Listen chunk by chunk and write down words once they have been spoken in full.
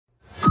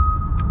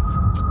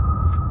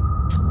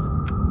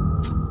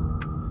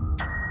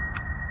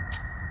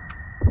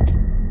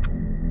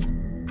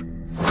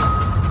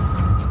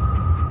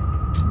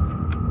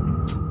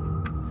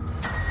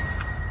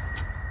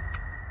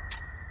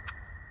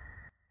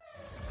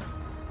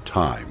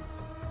Time.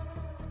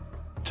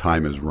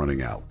 Time is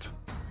running out.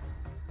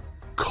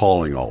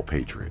 Calling all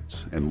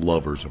patriots and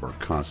lovers of our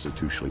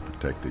constitutionally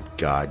protected,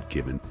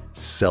 God-given,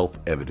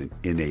 self-evident,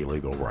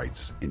 inalienable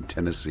rights in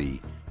Tennessee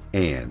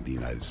and the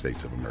United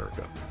States of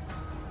America.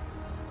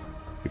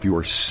 If you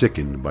are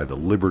sickened by the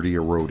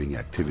liberty-eroding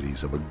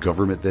activities of a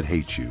government that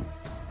hates you,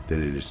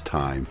 then it is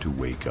time to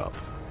wake up.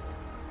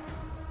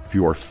 If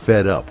you are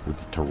fed up with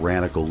the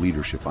tyrannical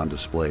leadership on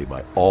display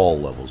by all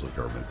levels of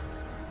government,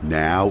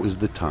 now is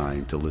the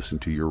time to listen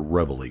to your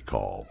reveille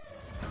call.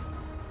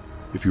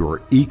 If you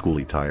are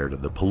equally tired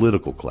of the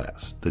political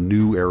class, the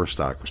new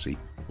aristocracy,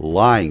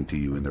 lying to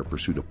you in their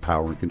pursuit of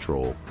power and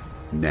control,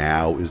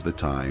 now is the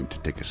time to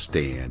take a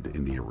stand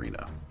in the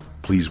arena.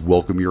 Please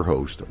welcome your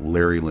host,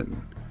 Larry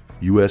Linton,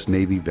 U.S.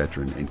 Navy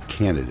veteran and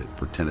candidate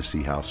for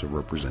Tennessee House of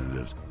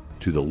Representatives,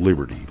 to the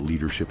Liberty,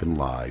 Leadership, and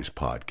Lies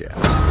podcast.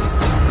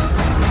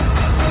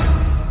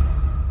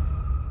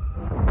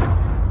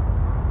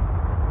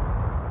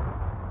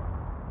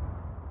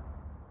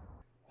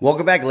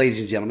 Welcome back,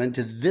 ladies and gentlemen,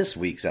 to this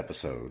week's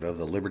episode of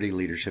the Liberty,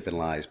 Leadership, and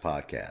Lies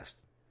podcast.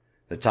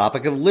 The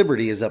topic of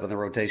liberty is up in the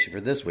rotation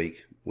for this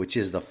week, which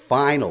is the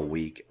final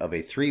week of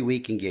a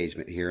 3-week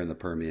engagement here in the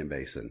Permian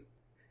Basin.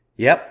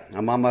 Yep,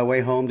 I'm on my way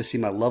home to see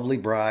my lovely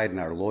bride and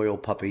our loyal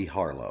puppy,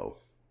 Harlow.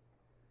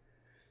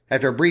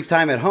 After a brief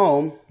time at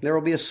home, there will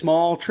be a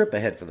small trip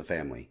ahead for the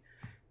family.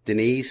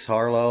 Denise,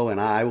 Harlow,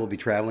 and I will be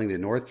traveling to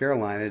North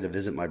Carolina to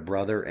visit my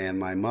brother and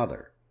my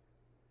mother.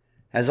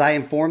 As I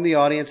informed the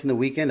audience in the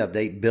weekend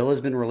update, Bill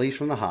has been released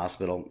from the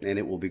hospital, and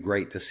it will be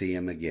great to see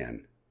him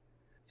again.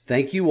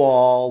 Thank you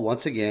all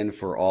once again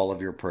for all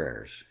of your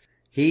prayers.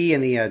 He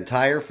and the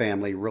entire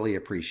family really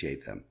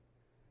appreciate them.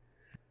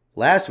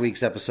 Last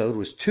week's episode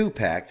was too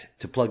packed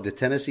to plug the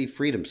Tennessee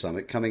Freedom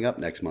Summit coming up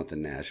next month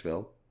in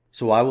Nashville,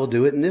 so I will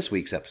do it in this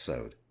week's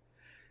episode.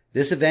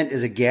 This event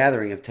is a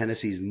gathering of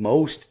Tennessee's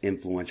most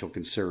influential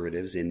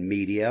conservatives in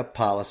media,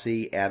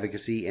 policy,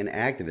 advocacy, and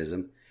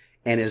activism,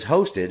 and is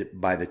hosted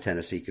by the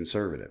Tennessee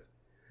Conservative.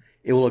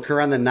 It will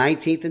occur on the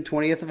 19th and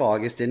 20th of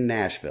August in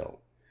Nashville.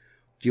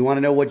 Do you want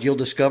to know what you'll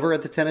discover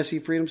at the Tennessee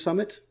Freedom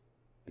Summit?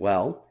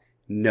 Well,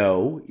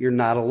 no, you're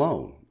not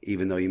alone,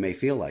 even though you may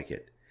feel like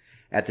it.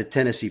 At the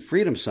Tennessee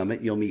Freedom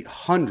Summit, you'll meet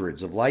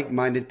hundreds of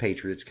like-minded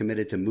patriots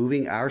committed to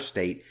moving our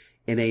state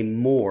in a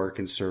more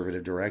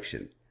conservative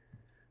direction.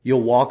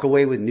 You'll walk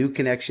away with new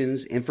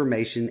connections,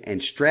 information,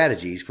 and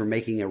strategies for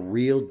making a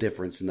real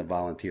difference in the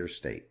volunteer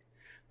state.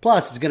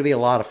 Plus, it's going to be a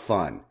lot of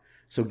fun,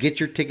 so get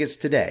your tickets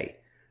today.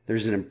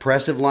 There's an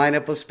impressive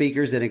lineup of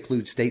speakers that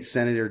include State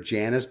Senator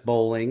Janice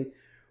Bowling,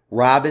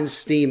 Robin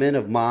Steeman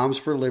of Moms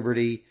for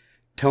Liberty,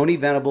 Tony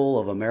Venable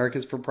of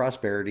Americans for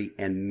Prosperity,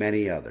 and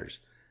many others.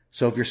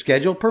 So if your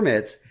schedule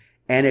permits,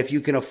 and if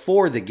you can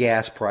afford the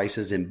gas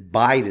prices in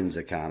Biden's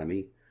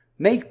economy,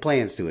 make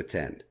plans to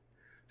attend.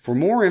 For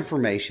more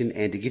information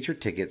and to get your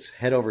tickets,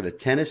 head over to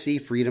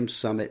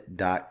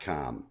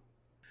TennesseeFreedomSummit.com.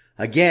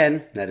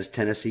 Again, that is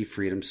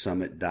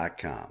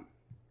TennesseeFreedomSummit.com.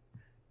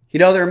 You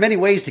know, there are many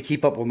ways to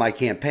keep up with my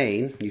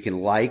campaign. You can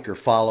like or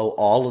follow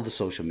all of the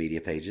social media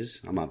pages.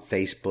 I'm on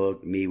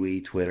Facebook,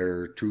 MeWe,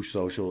 Twitter, True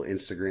Social,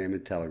 Instagram,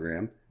 and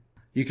Telegram.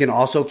 You can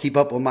also keep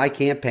up with my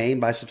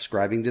campaign by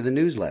subscribing to the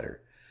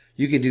newsletter.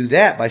 You can do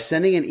that by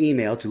sending an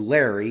email to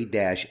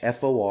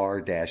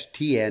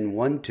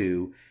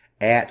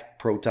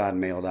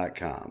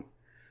larry-for-tn12@protonmail.com.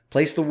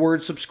 Place the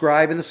word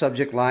subscribe in the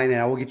subject line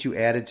and I will get you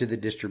added to the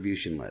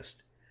distribution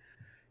list.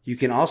 You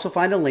can also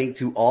find a link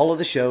to all of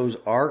the show's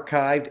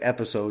archived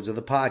episodes of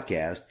the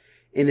podcast,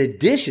 in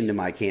addition to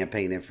my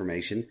campaign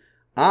information,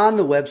 on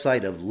the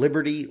website of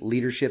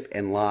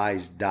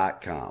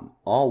libertyleadershipandlies.com.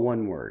 All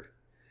one word.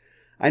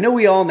 I know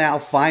we all now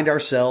find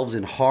ourselves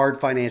in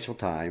hard financial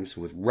times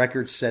with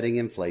record-setting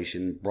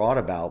inflation brought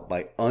about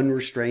by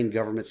unrestrained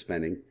government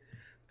spending.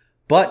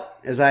 But,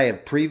 as I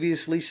have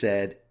previously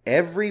said,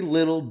 every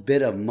little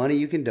bit of money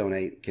you can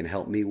donate can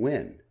help me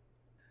win.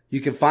 You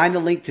can find the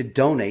link to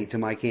donate to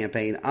my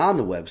campaign on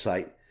the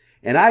website,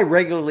 and I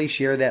regularly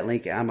share that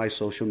link on my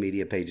social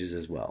media pages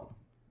as well.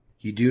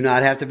 You do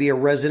not have to be a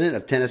resident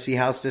of Tennessee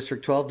House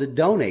District 12 to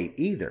donate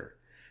either.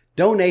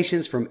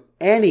 Donations from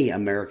any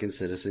American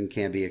citizen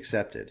can be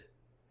accepted.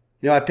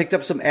 You know, I picked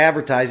up some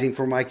advertising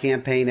for my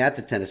campaign at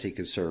the Tennessee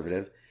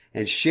Conservative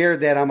and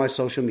shared that on my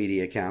social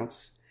media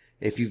accounts.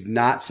 If you've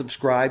not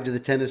subscribed to the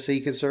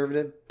Tennessee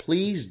Conservative,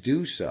 please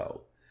do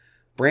so.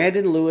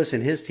 Brandon Lewis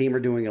and his team are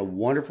doing a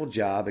wonderful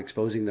job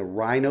exposing the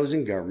rhinos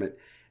in government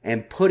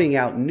and putting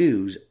out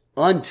news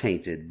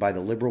untainted by the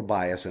liberal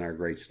bias in our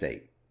great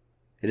state.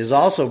 It is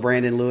also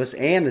Brandon Lewis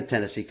and the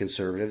Tennessee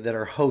Conservative that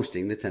are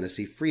hosting the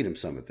Tennessee Freedom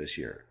Summit this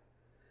year.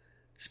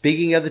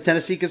 Speaking of the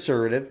Tennessee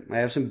Conservative, I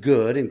have some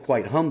good and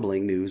quite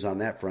humbling news on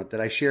that front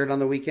that I shared on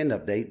the weekend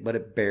update, but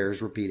it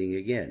bears repeating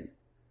again.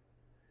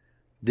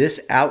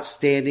 This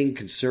outstanding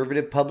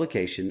conservative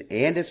publication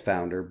and its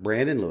founder,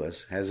 Brandon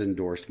Lewis, has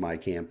endorsed my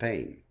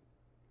campaign.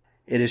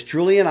 It is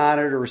truly an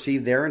honor to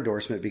receive their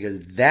endorsement because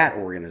that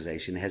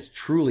organization has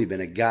truly been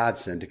a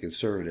godsend to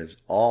conservatives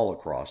all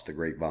across the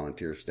great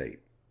volunteer state.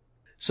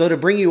 So to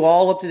bring you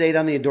all up to date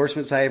on the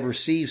endorsements I have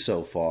received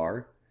so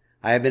far,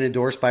 I have been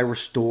endorsed by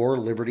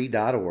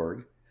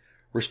RestoreLiberty.org.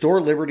 Restore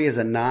Liberty is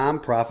a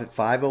nonprofit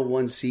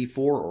 501c4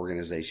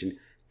 organization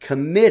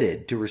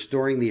committed to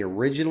restoring the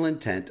original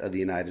intent of the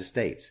United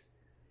States.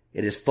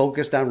 It is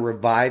focused on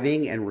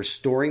reviving and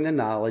restoring the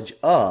knowledge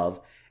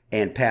of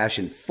and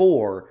passion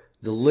for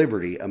the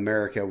liberty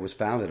America was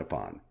founded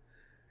upon.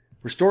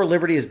 Restore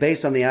Liberty is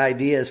based on the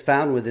ideas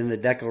found within the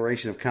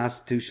Declaration of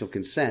Constitutional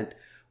Consent,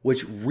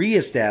 which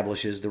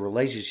reestablishes the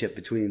relationship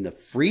between the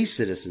free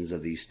citizens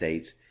of these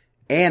states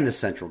and the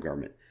central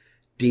government,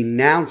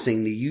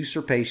 denouncing the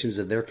usurpations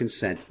of their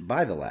consent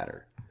by the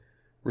latter.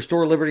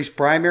 Restore Liberty's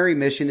primary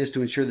mission is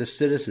to ensure the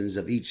citizens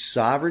of each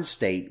sovereign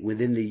state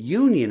within the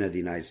Union of the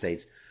United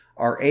States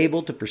are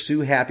able to pursue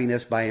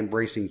happiness by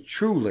embracing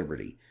true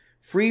liberty,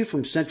 free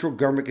from central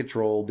government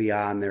control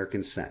beyond their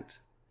consent.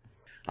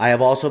 I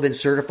have also been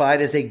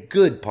certified as a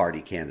Good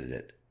Party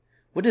candidate.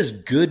 What does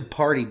Good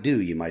Party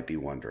do, you might be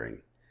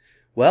wondering?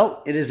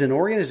 Well, it is an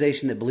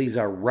organization that believes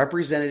our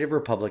representative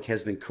republic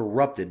has been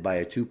corrupted by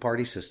a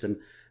two-party system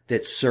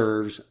that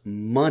serves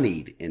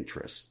moneyed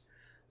interests.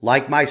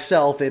 Like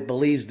myself, it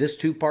believes this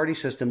two-party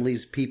system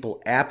leaves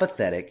people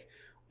apathetic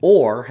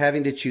or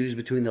having to choose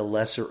between the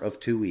lesser of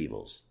two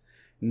evils,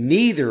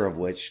 neither of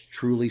which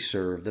truly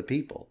serve the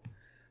people.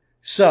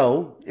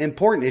 So,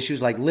 important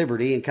issues like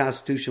liberty and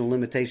constitutional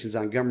limitations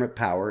on government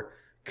power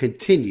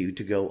continue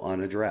to go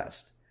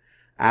unaddressed.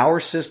 Our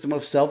system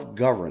of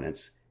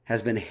self-governance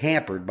has been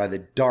hampered by the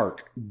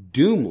dark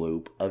doom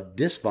loop of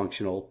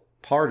dysfunctional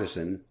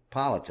partisan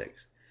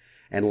politics.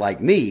 And like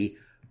me,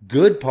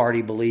 Good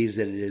Party believes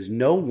that it is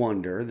no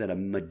wonder that a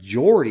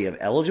majority of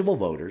eligible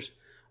voters,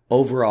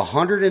 over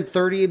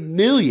 130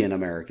 million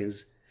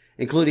Americans,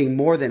 including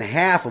more than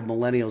half of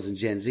millennials and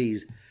Gen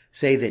Zs,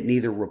 say that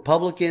neither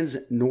Republicans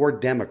nor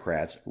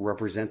Democrats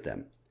represent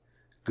them.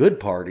 Good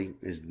Party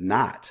is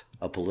not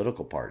a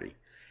political party.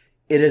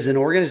 It is an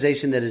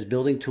organization that is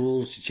building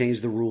tools to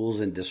change the rules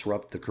and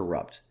disrupt the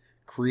corrupt,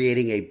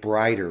 creating a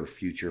brighter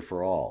future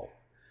for all.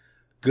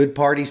 Good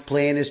Party's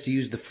plan is to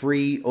use the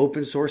free,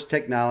 open-source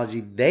technology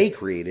they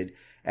created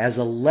as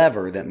a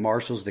lever that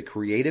marshals the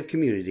creative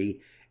community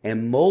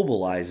and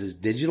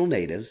mobilizes digital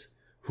natives,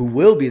 who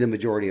will be the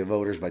majority of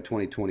voters by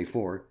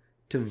 2024,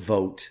 to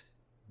vote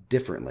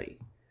differently.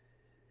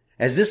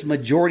 As this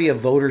majority of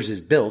voters is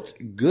built,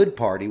 Good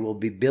Party will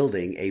be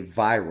building a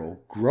viral,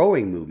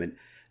 growing movement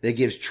that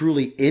gives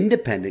truly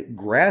independent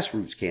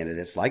grassroots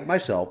candidates like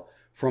myself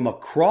from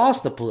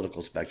across the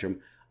political spectrum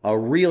a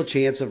real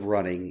chance of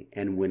running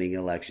and winning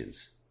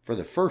elections for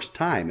the first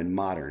time in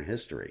modern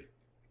history.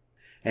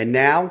 And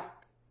now,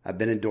 I've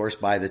been endorsed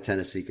by the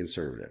Tennessee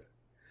Conservative.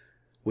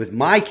 With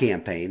my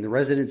campaign, the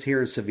residents here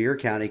in Sevier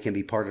County can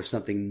be part of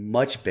something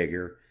much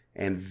bigger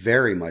and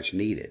very much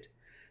needed,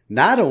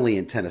 not only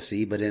in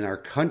Tennessee, but in our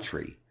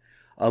country.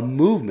 A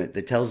movement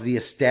that tells the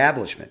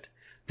establishment,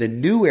 the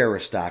new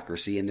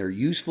aristocracy and their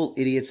useful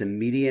idiots in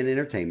media and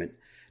entertainment,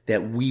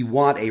 that we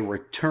want a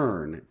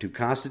return to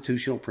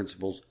constitutional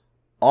principles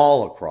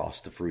all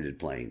across the fruited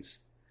plains.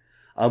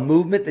 A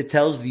movement that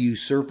tells the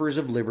usurpers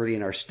of liberty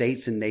in our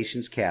states and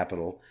nation's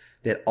capital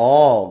that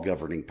all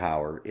governing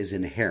power is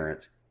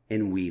inherent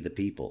in we the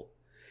people.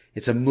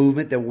 It's a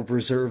movement that will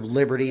preserve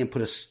liberty and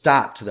put a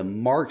stop to the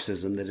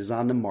Marxism that is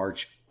on the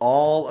march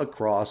all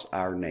across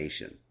our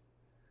nation.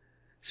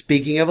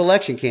 Speaking of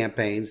election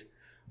campaigns,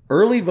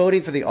 early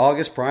voting for the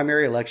August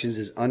primary elections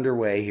is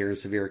underway here in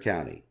Sevier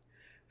County.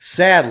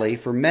 Sadly,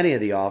 for many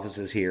of the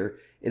offices here,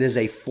 it is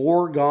a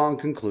foregone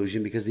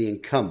conclusion because the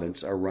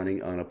incumbents are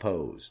running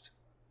unopposed.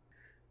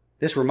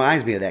 This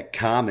reminds me of that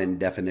common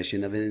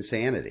definition of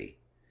insanity.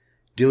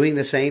 Doing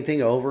the same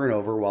thing over and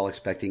over while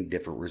expecting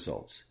different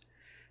results.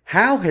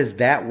 How has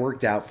that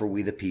worked out for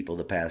we the people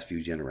the past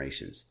few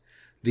generations?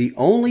 The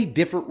only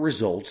different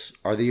results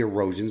are the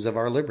erosions of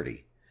our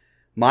liberty.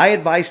 My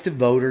advice to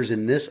voters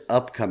in this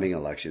upcoming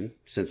election,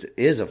 since it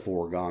is a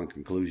foregone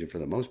conclusion for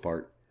the most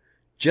part,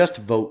 just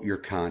vote your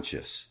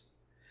conscience.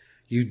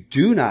 You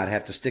do not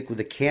have to stick with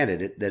the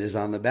candidate that is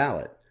on the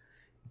ballot.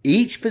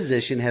 Each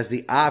position has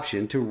the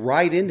option to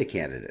write in the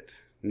candidate.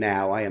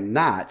 Now,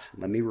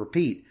 let me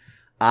repeat,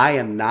 I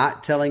am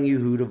not telling you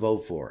who to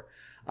vote for.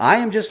 I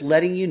am just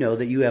letting you know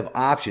that you have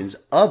options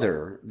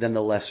other than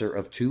the lesser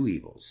of two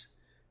evils.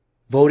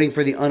 Voting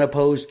for the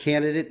unopposed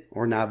candidate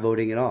or not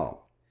voting at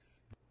all.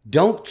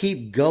 Don't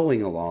keep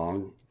going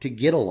along to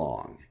get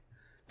along.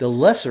 The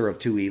lesser of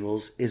two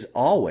evils is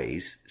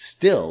always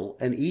still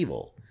an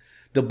evil.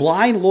 The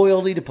blind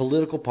loyalty to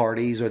political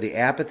parties or the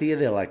apathy of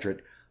the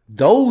electorate,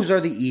 those are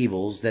the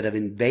evils that have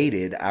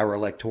invaded our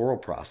electoral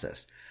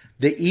process.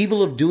 The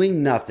evil of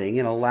doing nothing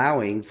and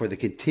allowing for the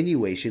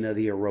continuation of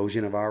the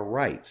erosion of our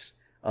rights,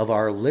 of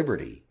our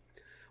liberty,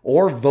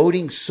 or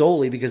voting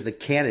solely because the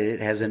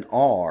candidate has an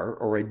R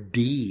or a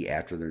D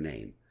after their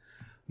name.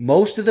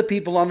 Most of the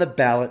people on the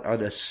ballot are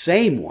the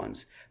same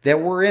ones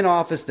that were in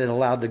office that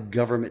allowed the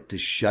government to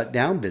shut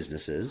down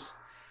businesses,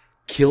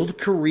 killed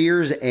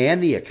careers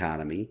and the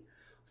economy,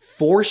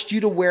 forced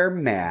you to wear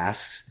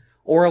masks,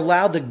 or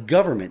allow the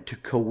government to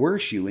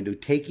coerce you into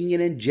taking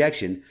an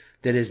injection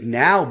that has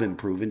now been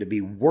proven to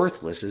be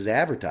worthless as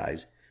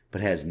advertised,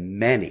 but has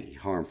many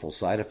harmful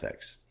side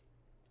effects.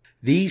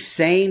 These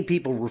same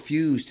people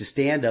refuse to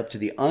stand up to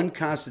the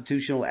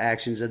unconstitutional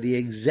actions of the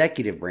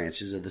executive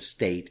branches of the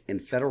state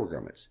and federal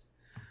governments.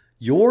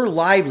 Your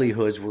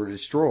livelihoods were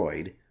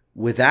destroyed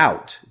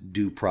without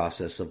due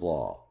process of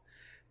law.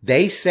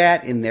 They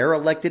sat in their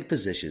elected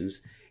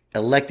positions,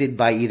 elected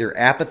by either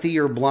apathy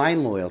or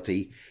blind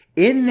loyalty,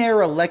 in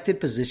their elected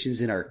positions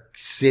in our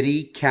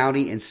city,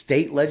 county, and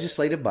state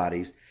legislative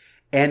bodies,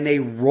 and they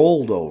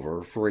rolled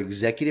over for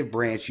executive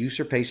branch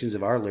usurpations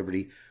of our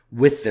liberty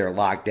with their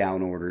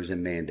lockdown orders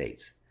and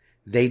mandates.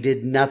 They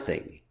did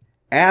nothing,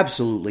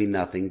 absolutely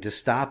nothing to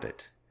stop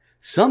it.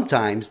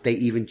 Sometimes they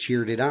even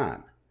cheered it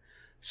on.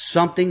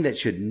 Something that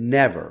should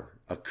never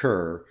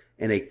occur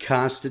in a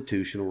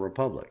constitutional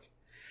republic.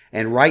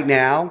 And right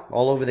now,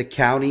 all over the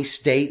county,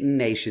 state, and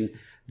nation,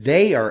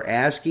 they are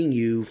asking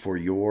you for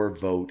your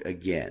vote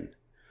again.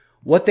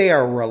 What they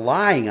are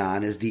relying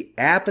on is the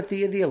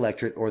apathy of the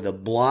electorate or the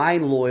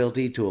blind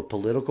loyalty to a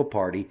political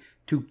party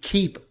to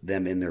keep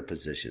them in their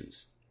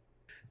positions.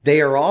 They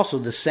are also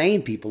the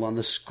same people on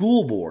the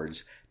school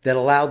boards that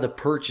allow the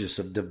purchase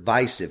of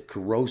divisive,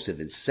 corrosive,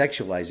 and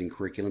sexualizing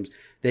curriculums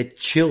that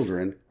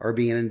children are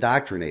being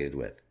indoctrinated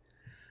with.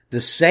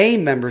 The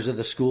same members of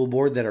the school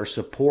board that are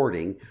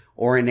supporting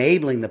or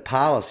enabling the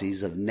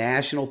policies of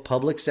national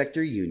public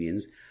sector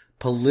unions,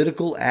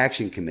 political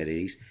action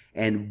committees,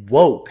 and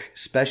woke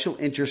special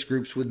interest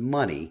groups with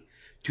money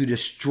to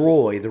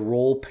destroy the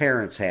role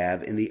parents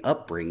have in the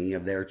upbringing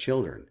of their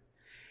children.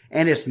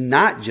 And it's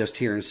not just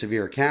here in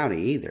Sevier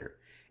County either.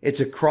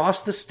 It's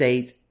across the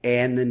state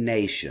and the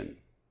nation.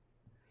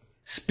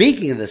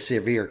 Speaking of the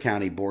Sevier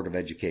County Board of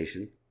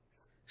Education,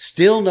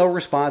 still no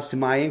response to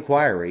my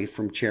inquiry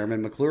from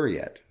Chairman McClure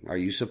yet. Are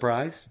you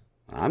surprised?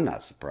 I'm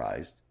not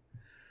surprised.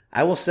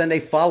 I will send a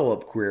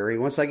follow-up query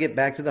once I get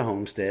back to the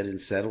homestead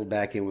and settle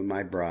back in with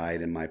my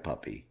bride and my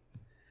puppy.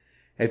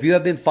 If you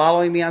have been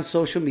following me on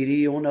social media,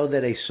 you will know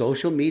that a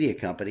social media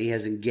company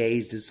has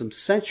engaged in some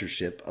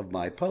censorship of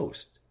my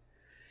post.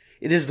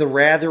 It is the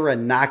rather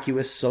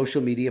innocuous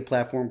social media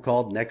platform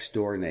called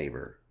Nextdoor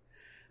Neighbor.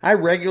 I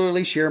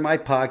regularly share my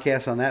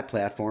podcast on that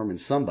platform, and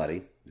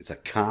somebody, it's a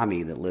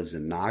commie that lives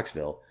in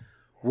Knoxville,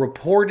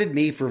 reported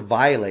me for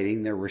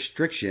violating their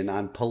restriction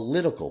on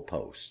political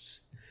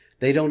posts.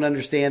 They don't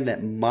understand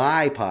that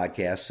my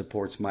podcast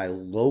supports my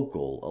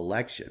local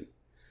election.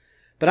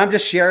 But I'm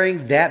just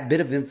sharing that bit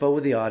of info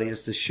with the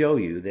audience to show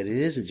you that it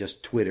isn't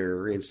just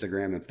Twitter,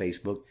 Instagram, and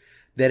Facebook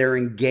that are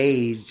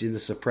engaged in the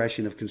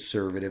suppression of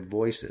conservative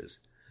voices.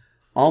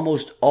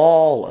 Almost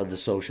all of the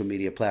social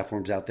media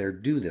platforms out there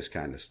do this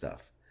kind of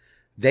stuff.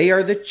 They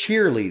are the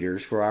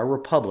cheerleaders for our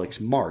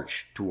republic's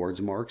march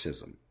towards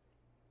Marxism.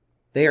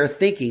 They are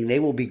thinking they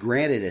will be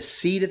granted a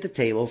seat at the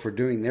table for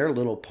doing their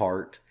little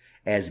part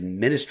as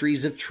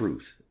ministries of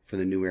truth for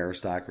the new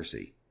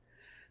aristocracy.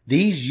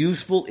 These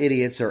useful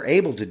idiots are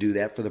able to do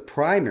that for the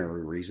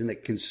primary reason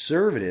that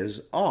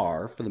conservatives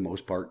are, for the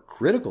most part,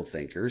 critical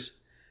thinkers,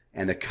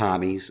 and the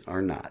commies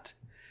are not.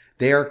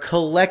 They are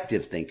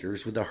collective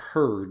thinkers with a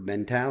herd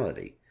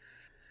mentality.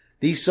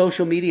 These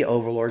social media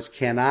overlords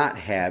cannot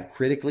have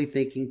critically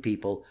thinking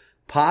people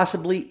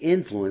possibly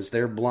influence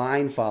their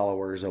blind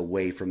followers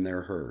away from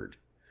their herd.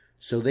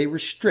 So they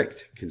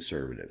restrict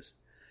conservatives.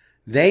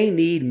 They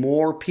need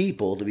more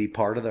people to be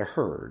part of the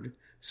herd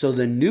so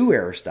the new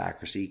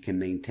aristocracy can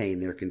maintain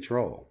their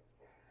control.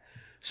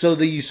 So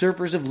the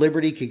usurpers of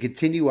liberty can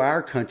continue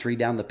our country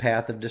down the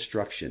path of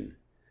destruction,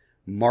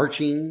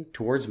 marching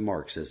towards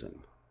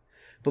Marxism.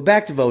 But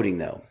back to voting,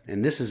 though,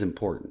 and this is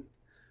important.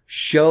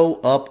 Show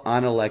up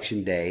on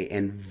Election Day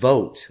and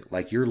vote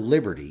like your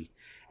liberty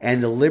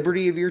and the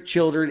liberty of your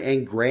children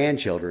and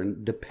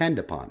grandchildren depend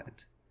upon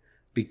it.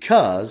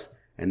 Because,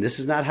 and this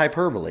is not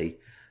hyperbole,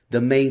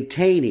 the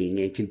maintaining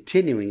and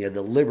continuing of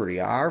the liberty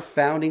our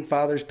founding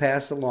fathers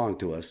passed along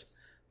to us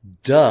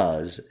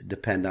does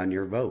depend on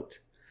your vote.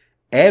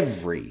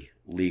 Every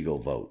legal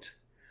vote.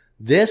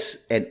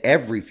 This and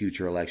every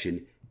future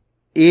election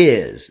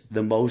is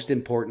the most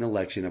important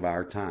election of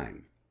our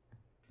time.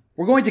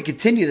 We're going to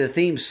continue the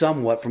theme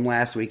somewhat from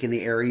last week in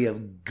the area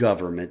of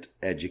government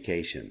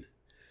education.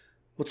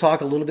 We'll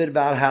talk a little bit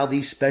about how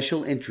these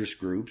special interest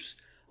groups,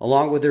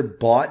 along with their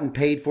bought and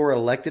paid for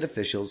elected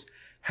officials,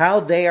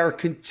 how they are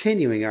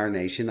continuing our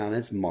nation on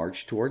its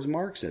march towards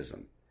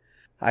Marxism.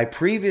 I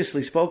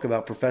previously spoke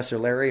about Professor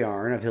Larry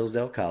Arnn of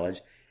Hillsdale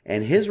College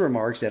and his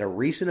remarks at a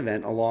recent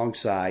event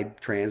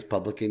alongside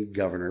Trans-Publican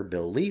Governor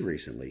Bill Lee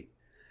recently.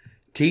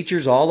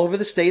 Teachers all over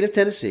the state of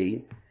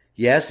Tennessee,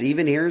 yes,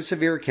 even here in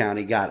Sevier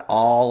County, got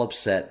all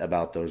upset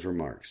about those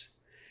remarks.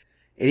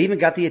 It even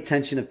got the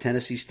attention of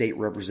Tennessee State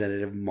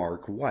Representative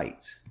Mark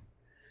White.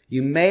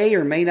 You may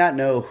or may not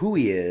know who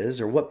he is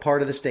or what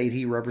part of the state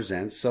he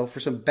represents, so for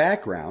some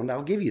background,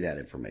 I'll give you that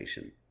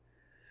information.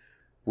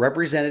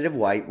 Representative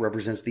White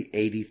represents the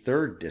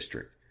 83rd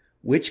District,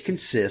 which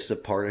consists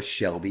of part of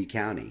Shelby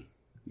County.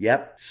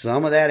 Yep,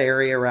 some of that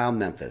area around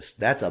Memphis.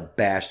 That's a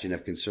bastion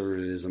of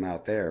conservatism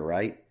out there,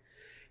 right?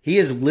 He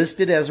is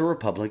listed as a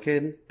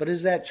Republican, but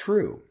is that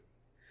true?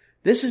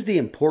 This is the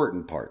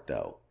important part,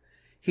 though.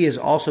 He is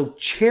also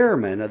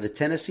chairman of the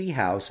Tennessee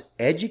House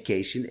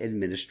Education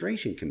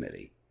Administration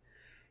Committee.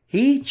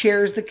 He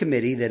chairs the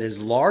committee that is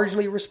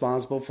largely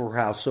responsible for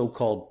how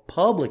so-called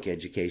public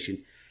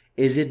education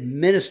is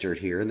administered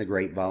here in the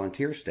great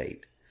volunteer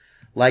state.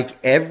 Like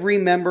every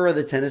member of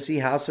the Tennessee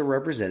House of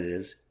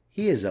Representatives,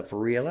 he is up for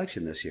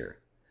re-election this year.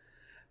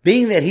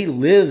 Being that he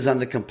lives on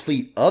the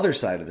complete other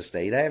side of the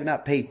state, I have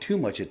not paid too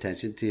much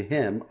attention to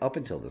him up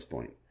until this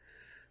point.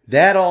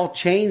 That all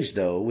changed,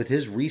 though, with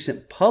his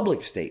recent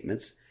public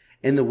statements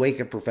in the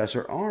wake of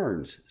Professor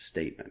Arndt's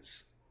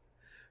statements.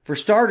 For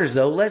starters,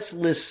 though, let's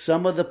list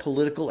some of the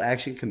political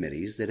action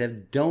committees that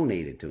have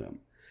donated to him.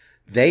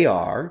 They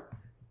are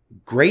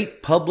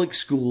Great Public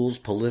Schools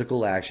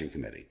Political Action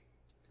Committee,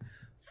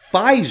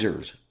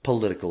 Pfizer's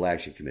Political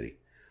Action Committee.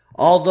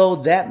 Although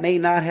that may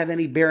not have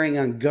any bearing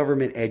on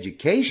government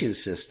education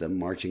system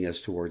marching us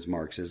towards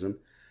Marxism,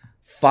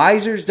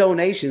 Pfizer's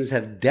donations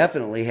have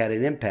definitely had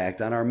an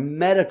impact on our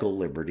medical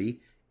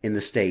liberty in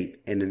the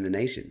state and in the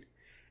nation,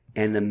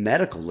 and the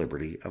medical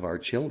liberty of our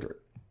children.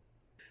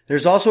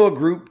 There's also a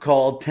group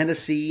called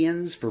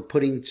Tennesseans for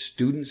Putting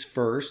Students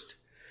First.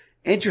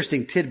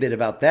 Interesting tidbit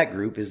about that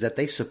group is that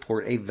they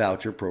support a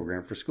voucher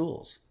program for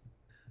schools.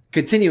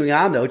 Continuing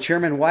on, though,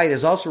 Chairman White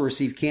has also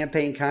received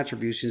campaign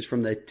contributions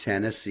from the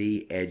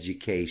Tennessee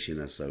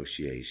Education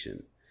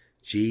Association.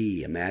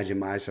 Gee, imagine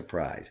my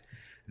surprise.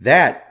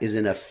 That is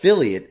an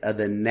affiliate of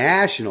the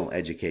National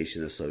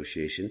Education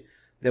Association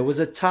that was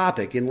a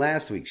topic in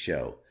last week's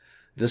show.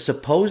 The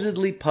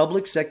supposedly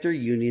public sector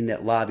union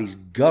that lobbies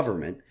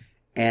government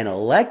and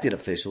elected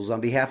officials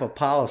on behalf of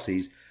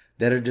policies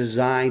that are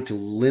designed to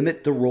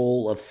limit the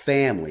role of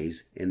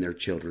families in their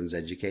children's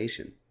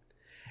education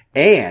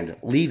and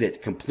leave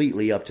it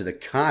completely up to the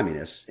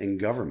communists in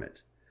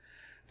government.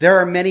 There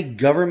are many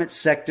government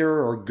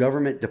sector or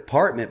government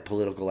department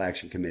political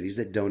action committees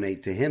that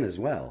donate to him as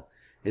well.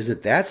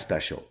 Isn't that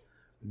special?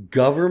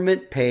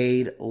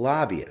 Government-paid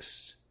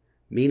lobbyists,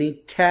 meaning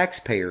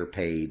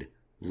taxpayer-paid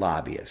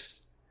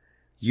lobbyists,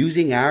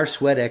 using our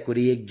sweat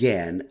equity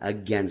again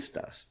against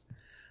us.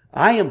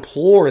 I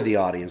implore the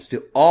audience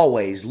to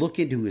always look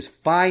into who is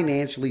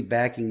financially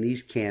backing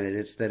these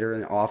candidates that are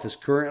in office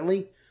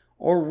currently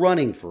or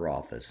running for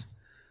office.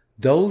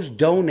 Those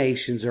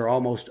donations are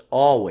almost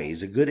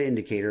always a good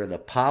indicator of the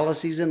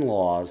policies and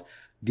laws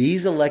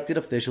these elected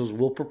officials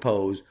will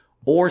propose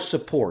or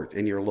support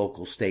in your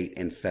local, state,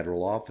 and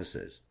federal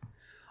offices.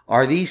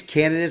 Are these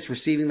candidates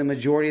receiving the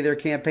majority of their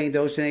campaign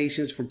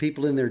donations from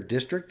people in their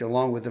district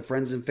along with their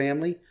friends and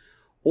family?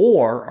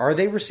 Or are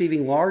they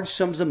receiving large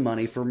sums of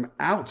money from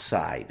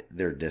outside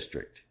their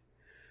district?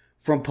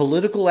 From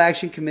political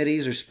action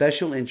committees or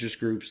special interest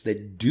groups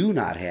that do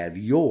not have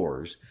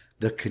yours,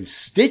 the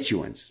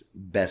constituents'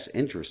 best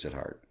interests at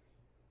heart.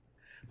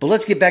 But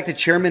let's get back to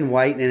Chairman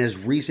White and his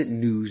recent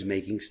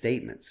news-making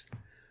statements.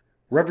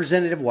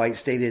 Representative White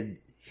stated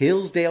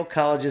Hillsdale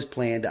College's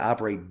plan to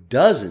operate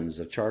dozens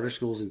of charter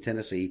schools in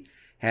Tennessee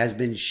has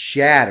been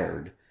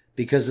shattered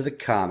because of the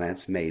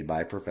comments made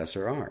by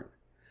Professor Arndt.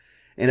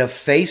 In a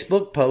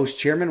Facebook post,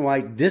 Chairman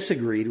White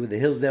disagreed with the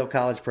Hillsdale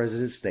College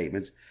president's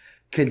statements,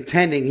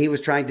 contending he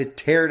was trying to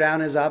tear down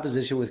his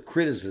opposition with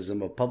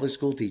criticism of public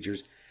school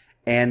teachers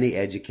and the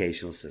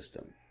educational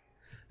system.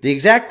 The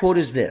exact quote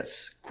is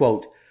this,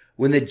 quote,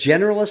 "When the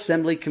General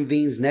Assembly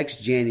convenes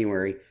next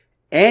January,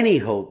 any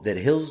hope that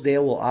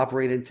Hillsdale will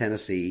operate in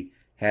Tennessee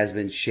has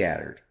been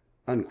shattered,"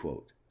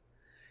 unquote.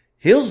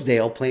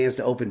 Hillsdale plans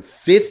to open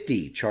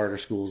 50 charter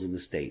schools in the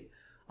state,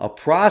 a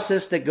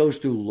process that goes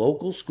through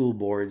local school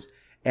boards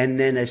and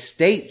then a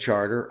state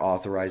charter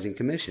authorizing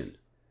commission.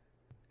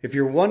 If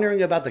you're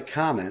wondering about the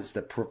comments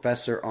that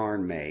Professor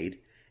Arndt made,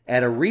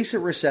 at a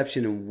recent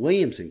reception in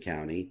Williamson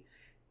County,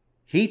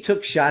 he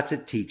took shots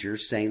at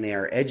teachers saying they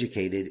are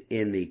educated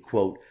in the,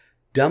 quote,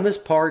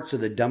 dumbest parts of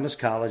the dumbest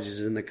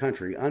colleges in the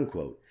country,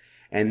 unquote,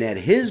 and that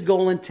his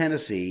goal in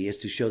Tennessee is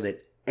to show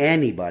that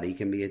anybody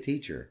can be a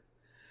teacher.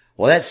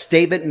 Well, that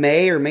statement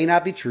may or may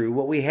not be true.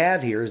 What we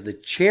have here is the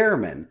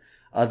chairman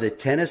of the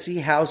Tennessee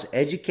House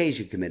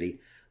Education Committee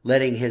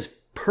letting his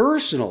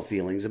personal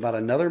feelings about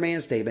another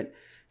man's statement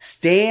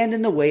stand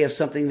in the way of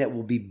something that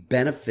will be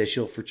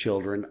beneficial for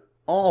children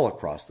all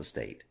across the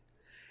state.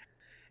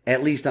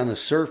 At least on the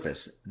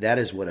surface, that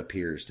is what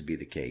appears to be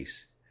the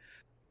case.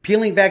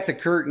 Peeling back the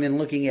curtain and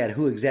looking at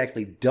who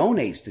exactly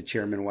donates to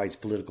Chairman White's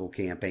political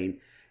campaign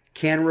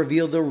can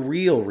reveal the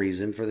real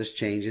reason for this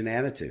change in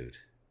attitude.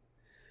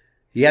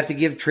 You have to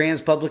give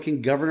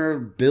Transpublican Governor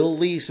Bill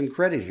Lee some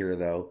credit here,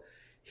 though.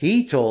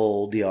 He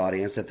told the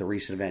audience at the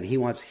recent event he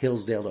wants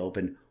Hillsdale to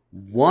open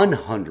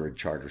 100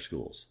 charter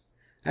schools.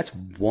 That's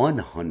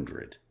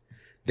 100.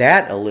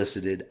 That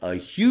elicited a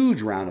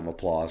huge round of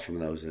applause from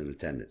those in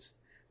attendance.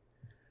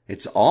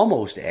 It's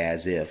almost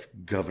as if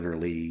Governor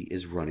Lee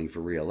is running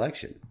for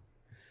re-election.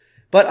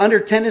 But under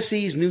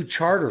Tennessee's new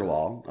charter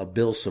law, a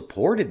bill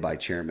supported by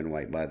Chairman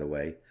White, by the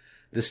way,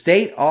 The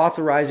state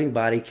authorizing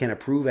body can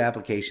approve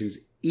applications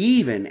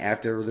even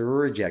after they're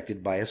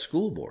rejected by a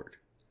school board.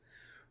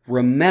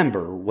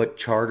 Remember what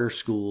charter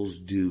schools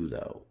do,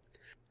 though.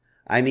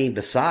 I mean,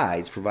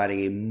 besides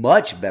providing a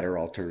much better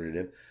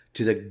alternative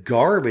to the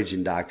garbage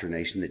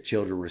indoctrination that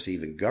children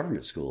receive in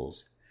government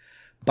schools,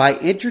 by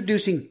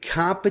introducing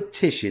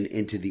competition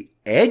into the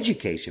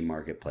education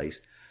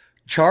marketplace,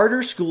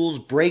 charter schools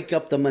break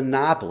up the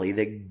monopoly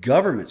that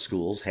government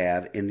schools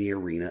have in the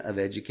arena of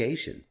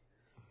education.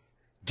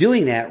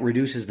 Doing that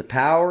reduces the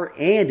power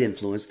and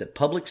influence that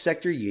public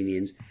sector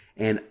unions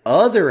and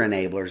other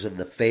enablers of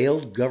the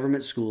failed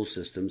government school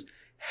systems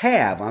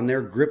have on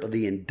their grip of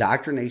the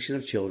indoctrination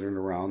of children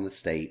around the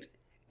state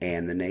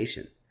and the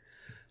nation.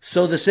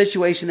 So the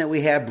situation that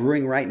we have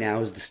brewing right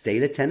now is the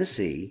state of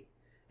Tennessee,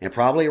 and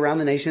probably around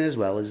the nation as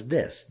well, is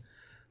this.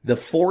 The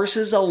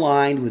forces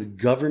aligned with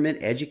government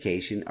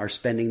education are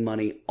spending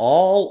money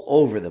all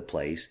over the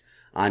place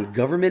on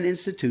government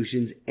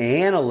institutions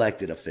and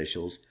elected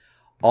officials,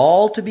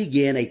 all to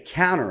begin a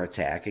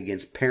counterattack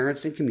against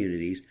parents and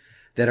communities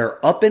that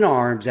are up in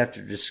arms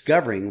after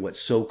discovering what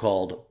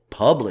so-called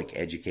public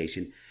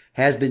education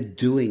has been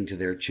doing to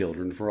their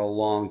children for a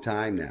long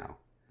time now.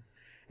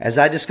 As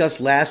I discussed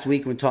last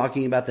week when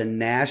talking about the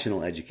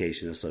National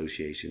Education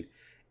Association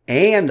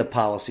and the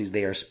policies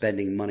they are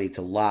spending money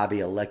to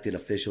lobby elected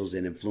officials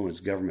and influence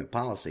government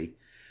policy,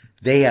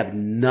 they have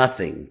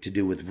nothing to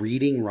do with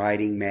reading,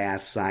 writing,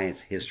 math,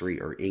 science, history,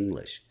 or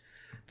English.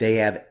 They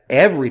have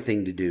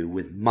everything to do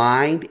with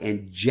mind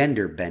and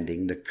gender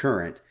bending the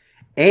current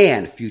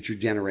and future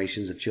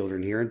generations of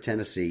children here in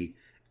Tennessee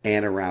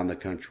and around the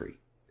country.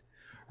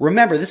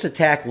 Remember, this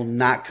attack will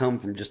not come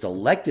from just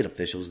elected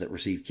officials that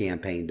receive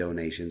campaign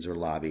donations or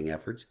lobbying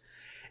efforts.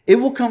 It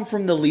will come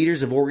from the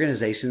leaders of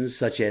organizations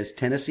such as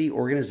Tennessee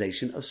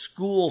Organization of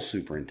School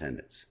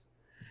Superintendents.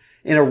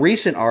 In a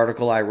recent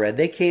article I read,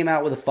 they came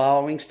out with the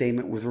following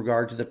statement with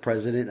regard to the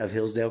president of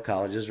Hillsdale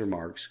College's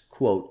remarks,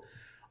 quote,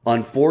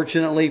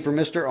 "Unfortunately for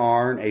Mr.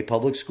 Arnn, a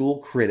public school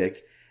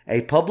critic,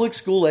 a public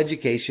school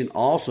education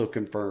also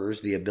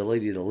confers the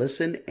ability to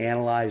listen,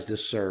 analyze,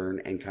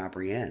 discern, and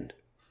comprehend.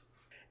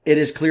 It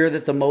is clear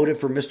that the motive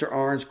for Mr.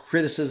 Arnn's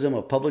criticism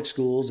of public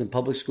schools and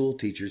public school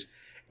teachers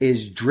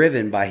is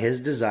driven by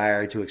his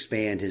desire to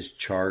expand his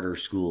charter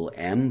school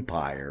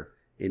empire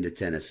into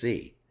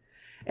Tennessee.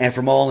 And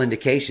from all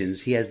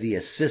indications, he has the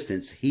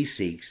assistance he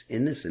seeks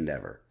in this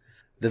endeavor.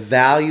 The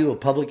value of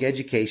public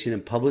education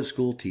and public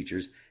school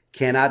teachers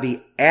cannot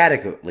be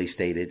adequately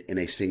stated in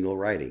a single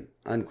writing,"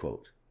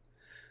 unquote.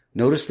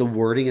 Notice the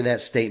wording of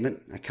that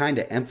statement? I kind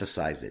of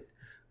emphasized it.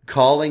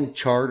 Calling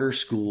charter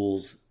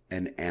schools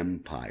an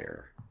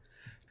empire.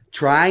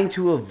 Trying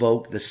to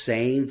evoke the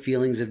same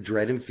feelings of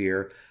dread and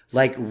fear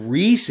like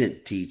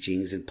recent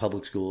teachings in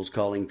public schools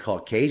calling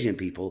Caucasian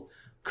people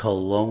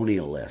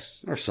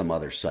colonialists or some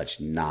other such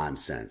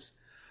nonsense.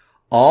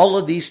 All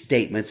of these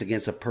statements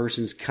against a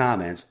person's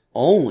comments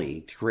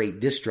only to create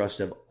distrust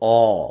of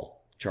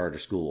all charter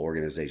school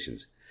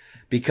organizations,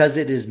 because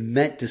it is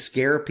meant to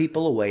scare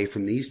people away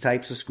from these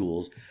types of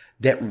schools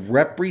that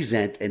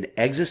represent an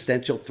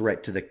existential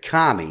threat to the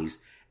commies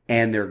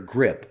and their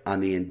grip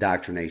on the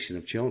indoctrination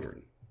of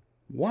children.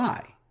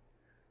 Why?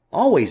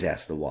 Always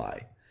ask the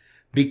why.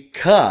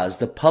 Because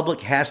the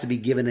public has to be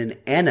given an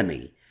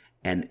enemy,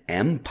 an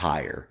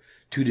empire,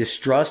 to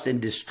distrust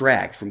and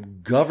distract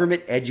from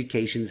government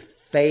education's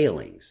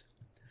failings.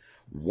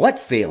 What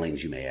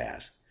failings, you may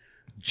ask?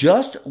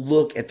 Just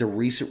look at the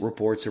recent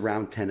reports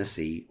around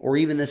Tennessee, or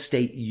even the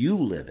state you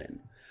live in,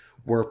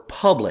 where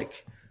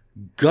public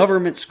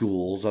government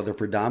schools are the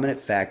predominant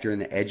factor in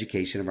the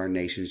education of our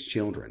nation's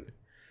children.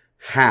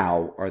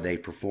 How are they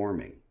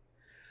performing?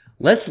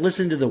 Let's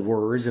listen to the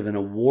words of an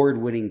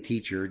award-winning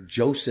teacher,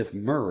 Joseph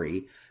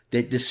Murray,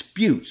 that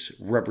disputes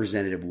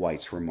Representative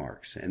White's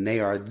remarks, and they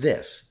are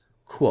this,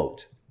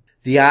 quote,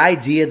 "The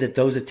idea that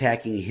those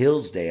attacking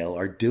Hillsdale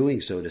are doing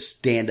so to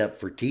stand up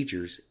for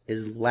teachers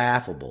is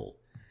laughable.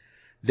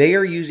 They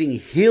are using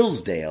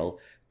Hillsdale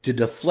to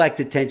deflect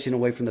attention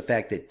away from the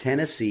fact that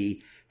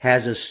Tennessee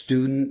has a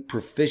student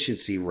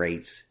proficiency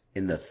rates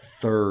in the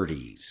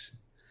 30s.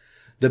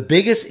 The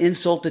biggest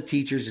insult to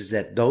teachers is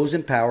that those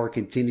in power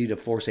continue to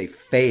force a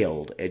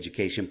failed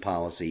education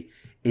policy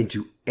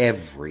into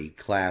every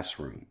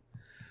classroom.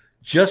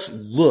 Just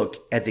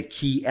look at the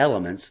key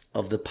elements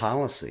of the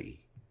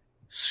policy.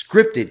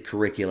 Scripted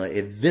curricula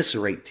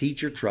eviscerate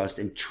teacher trust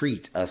and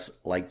treat us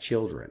like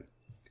children.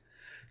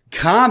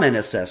 Common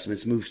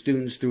assessments move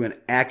students through an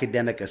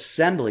academic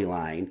assembly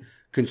line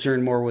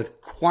concerned more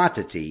with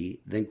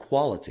quantity than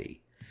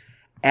quality.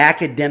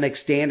 Academic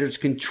standards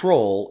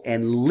control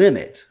and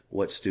limit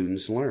what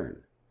students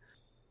learn.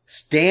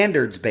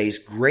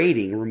 Standards-based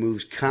grading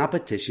removes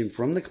competition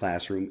from the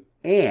classroom,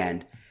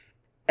 and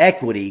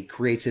equity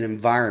creates an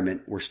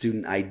environment where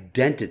student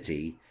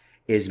identity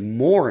is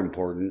more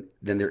important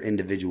than their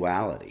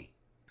individuality.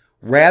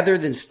 Rather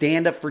than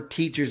stand up for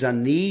teachers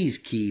on these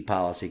key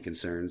policy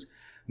concerns,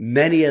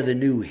 many of the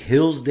new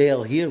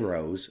Hillsdale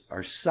heroes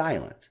are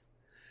silent.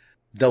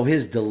 Though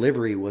his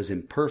delivery was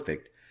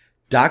imperfect,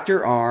 Dr.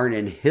 Arnn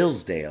and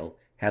Hillsdale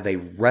have a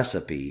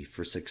recipe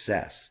for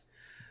success.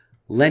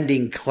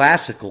 Lending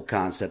classical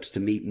concepts to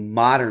meet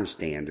modern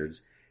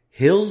standards,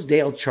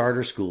 Hillsdale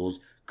charter schools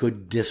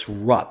could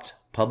disrupt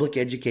public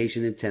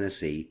education in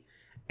Tennessee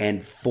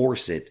and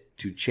force it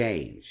to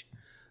change.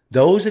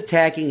 Those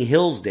attacking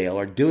Hillsdale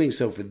are doing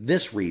so for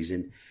this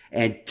reason,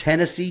 and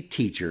Tennessee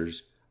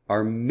teachers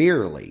are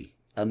merely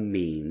a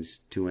means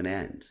to an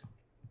end.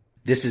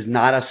 This is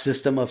not a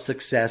system of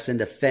success, and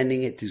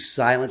defending it to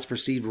silence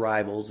perceived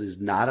rivals is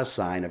not a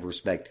sign of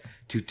respect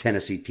to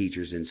Tennessee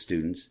teachers and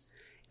students.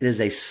 It is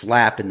a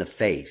slap in the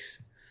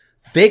face.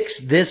 Fix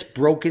this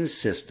broken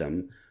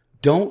system.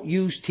 Don't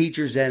use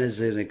teachers as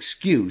an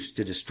excuse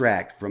to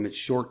distract from its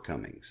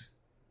shortcomings.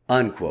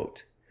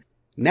 Unquote.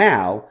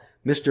 Now,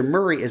 Mr.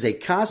 Murray is a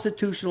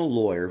constitutional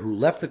lawyer who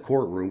left the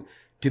courtroom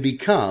to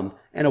become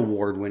an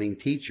award-winning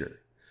teacher.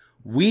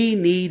 We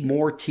need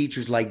more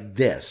teachers like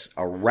this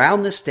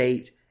around the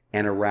state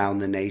and around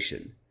the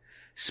nation,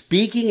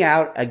 speaking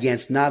out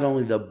against not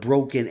only the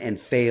broken and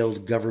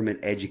failed government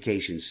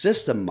education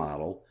system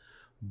model,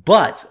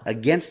 but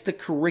against the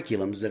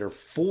curriculums that are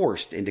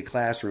forced into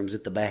classrooms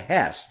at the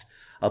behest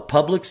of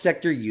public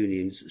sector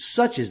unions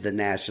such as the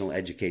National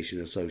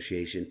Education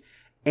Association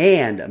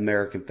and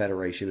American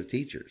Federation of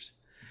Teachers.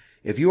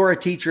 If you are a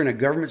teacher in a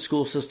government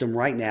school system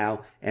right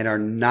now and are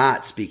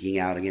not speaking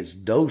out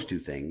against those two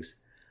things,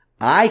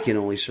 I can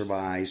only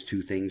surmise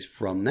two things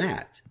from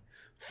that.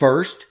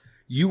 First,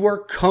 you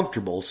are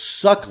comfortable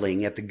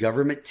suckling at the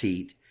government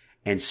teat,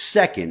 and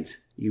second,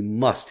 you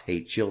must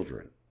hate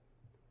children.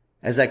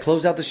 As I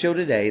close out the show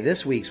today,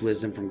 this week's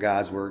wisdom from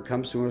God's Word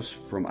comes to us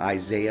from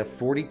Isaiah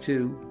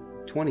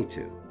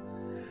 42:22.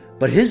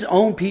 But his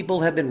own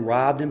people have been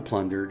robbed and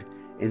plundered,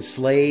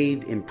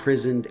 enslaved,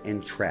 imprisoned,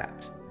 and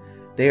trapped.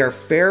 They are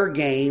fair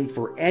game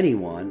for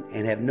anyone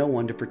and have no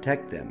one to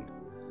protect them,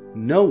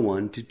 no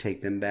one to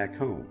take them back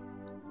home.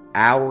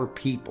 Our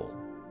people,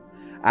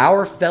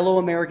 our fellow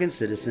American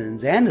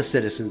citizens, and the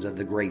citizens of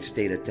the great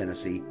state of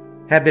Tennessee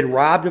have been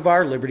robbed of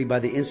our liberty by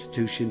the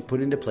institution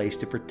put into place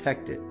to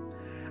protect it.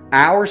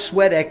 Our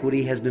sweat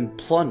equity has been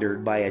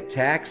plundered by a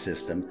tax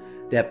system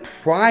that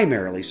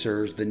primarily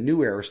serves the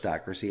new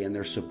aristocracy and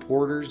their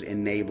supporters,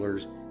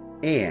 enablers,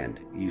 and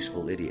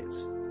useful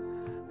idiots.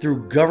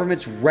 Through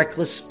government's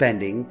reckless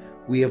spending,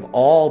 we have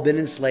all been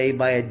enslaved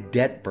by a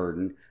debt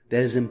burden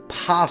that is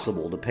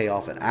impossible to pay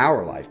off in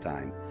our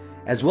lifetime,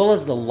 as well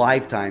as the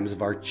lifetimes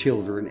of our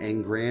children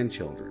and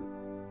grandchildren.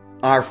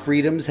 Our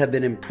freedoms have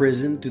been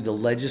imprisoned through the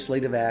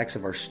legislative acts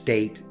of our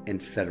state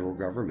and federal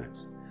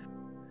governments.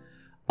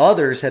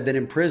 Others have been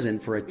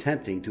imprisoned for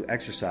attempting to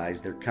exercise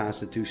their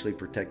constitutionally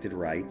protected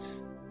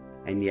rights,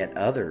 and yet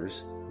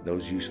others,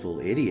 those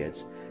useful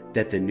idiots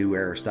that the new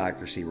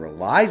aristocracy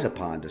relies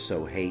upon to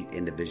sow hate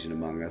and division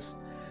among us,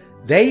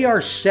 they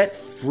are set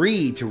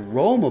free to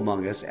roam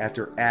among us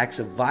after acts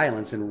of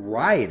violence and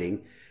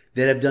rioting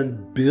that have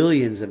done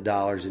billions of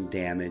dollars in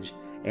damage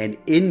and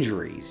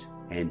injuries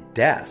and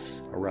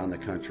deaths around the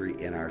country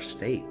in our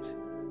state.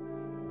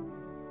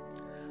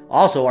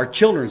 Also, our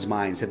children's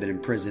minds have been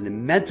imprisoned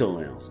in mental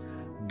illness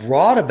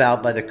brought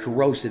about by the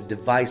corrosive,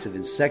 divisive,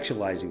 and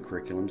sexualizing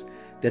curriculums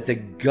that the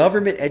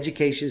government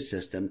education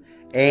system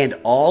and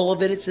all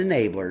of its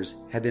enablers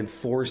have been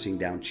forcing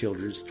down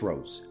children's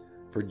throats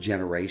for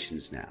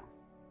generations now.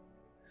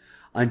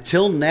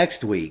 Until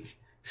next week,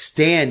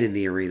 stand in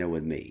the arena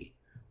with me.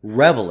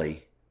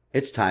 Reveille,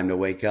 it's time to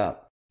wake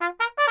up.